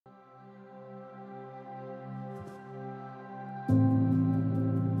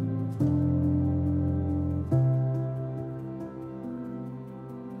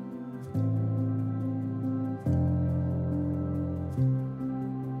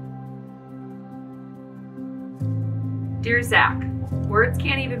Dear Zach, words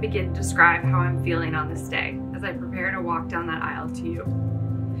can't even begin to describe how I'm feeling on this day as I prepare to walk down that aisle to you.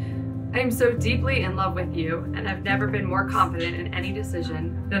 I am so deeply in love with you and have never been more confident in any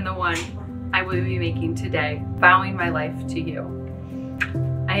decision than the one I will be making today, vowing my life to you.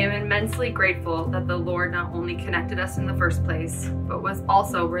 I am immensely grateful that the Lord not only connected us in the first place, but was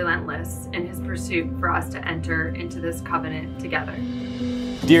also relentless in his pursuit for us to enter into this covenant together.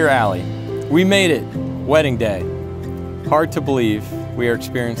 Dear Allie, we made it, wedding day. Hard to believe we are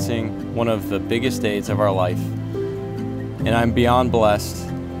experiencing one of the biggest days of our life, and I'm beyond blessed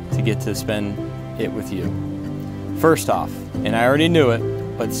to get to spend it with you. First off, and I already knew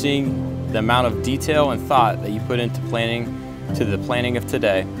it, but seeing the amount of detail and thought that you put into the planning of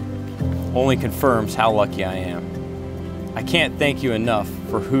today only confirms how lucky I am. I can't thank you enough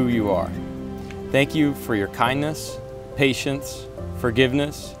for who you are. Thank you for your kindness, patience,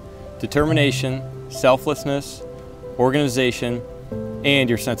 forgiveness, determination, selflessness, organization, and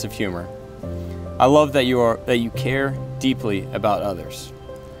your sense of humor. I love that you care deeply about others.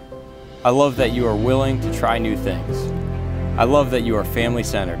 I love that you are willing to try new things. I love that you are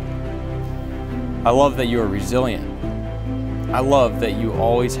family-centered. I love that you are resilient. I love that you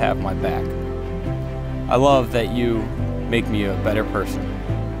always have my back. I love that you make me a better person.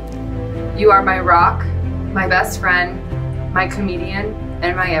 You are my rock, my best friend, my comedian,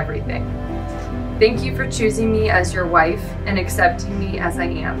 and my everything. Thank you for choosing me as your wife and accepting me as I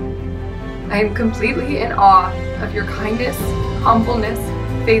am. I am completely in awe of your kindness, humbleness,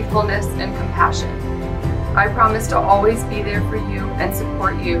 faithfulness, and compassion. I promise to always be there for you and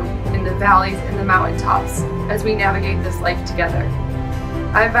support you in the valleys and the mountaintops as we navigate this life together.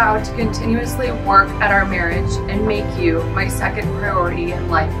 I vow to continuously work at our marriage and make you my second priority in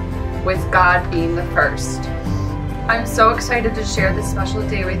life, with God being the first. I'm so excited to share this special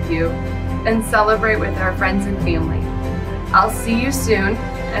day with you and celebrate with our friends and family. I'll see you soon,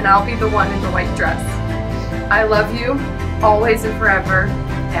 and I'll be the one in the white dress. I love you, always and forever,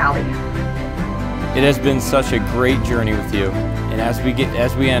 Allie. It has been such a great journey with you, and as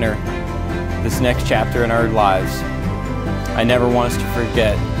we enter this next chapter in our lives, I never want us to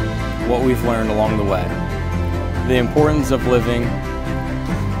forget what we've learned along the way. The importance of living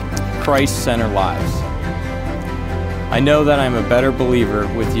Christ-centered lives. I know that I'm a better believer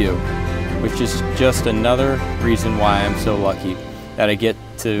with you, which is just another reason why I'm so lucky that I get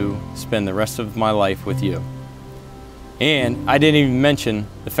to spend the rest of my life with you. And I didn't even mention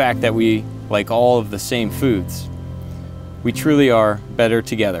the fact that we like all of the same foods. We truly are better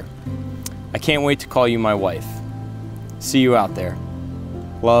together. I can't wait to call you my wife. See you out there.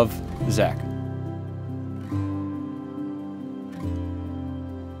 Love, Zach.